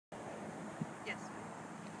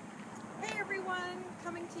everyone,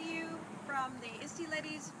 coming to you from the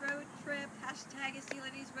Isteladiesroadtrip, hashtag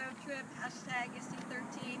Isteladiesroadtrip, hashtag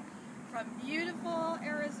Isti13 from beautiful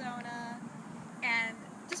Arizona. And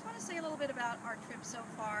just want to say a little bit about our trip so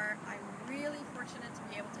far. I'm really fortunate to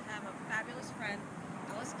be able to have a fabulous friend,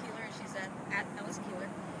 Alice Keeler, and she's at Alice Keeler.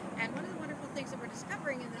 And one of the wonderful things that we're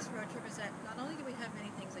discovering in this road trip is that not only do we have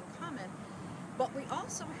many things in common, but we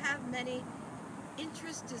also have many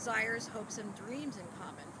interests, desires, hopes, and dreams in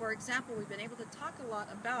common. For example, we've been able to talk a lot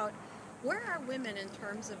about where are women in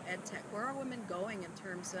terms of EdTech? Where are women going in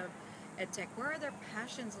terms of EdTech? Where are their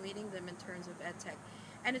passions leading them in terms of EdTech?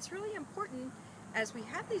 And it's really important as we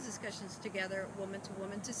have these discussions together, woman to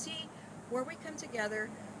woman, to see where we come together,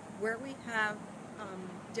 where we have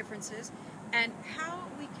differences, and how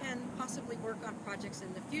we can possibly work on projects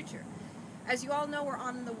in the future. As you all know, we're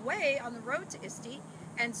on the road to ISTE,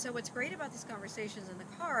 and so what's great about these conversations in the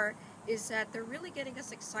car is that they're really getting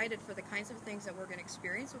us excited for the kinds of things that we're going to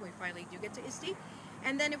experience when we finally do get to ISTE.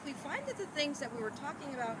 And then if we find that the things that we were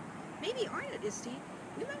talking about maybe aren't at ISTE,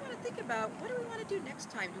 we might want to think about what do we want to do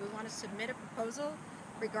next time? Do we want to submit a proposal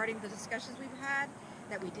regarding the discussions we've had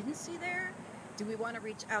that we didn't see there? Do we want to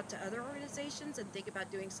reach out to other organizations and think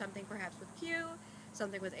about doing something perhaps with Q,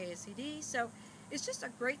 something with ASCD? So it's just a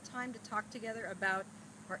great time to talk together about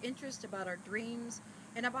our interests, about our dreams,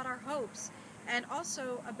 and about our hopes, and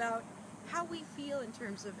also about how we feel in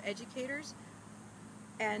terms of educators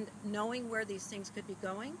and knowing where these things could be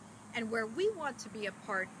going and where we want to be a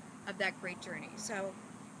part of that great journey. So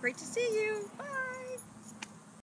great to see you. Bye.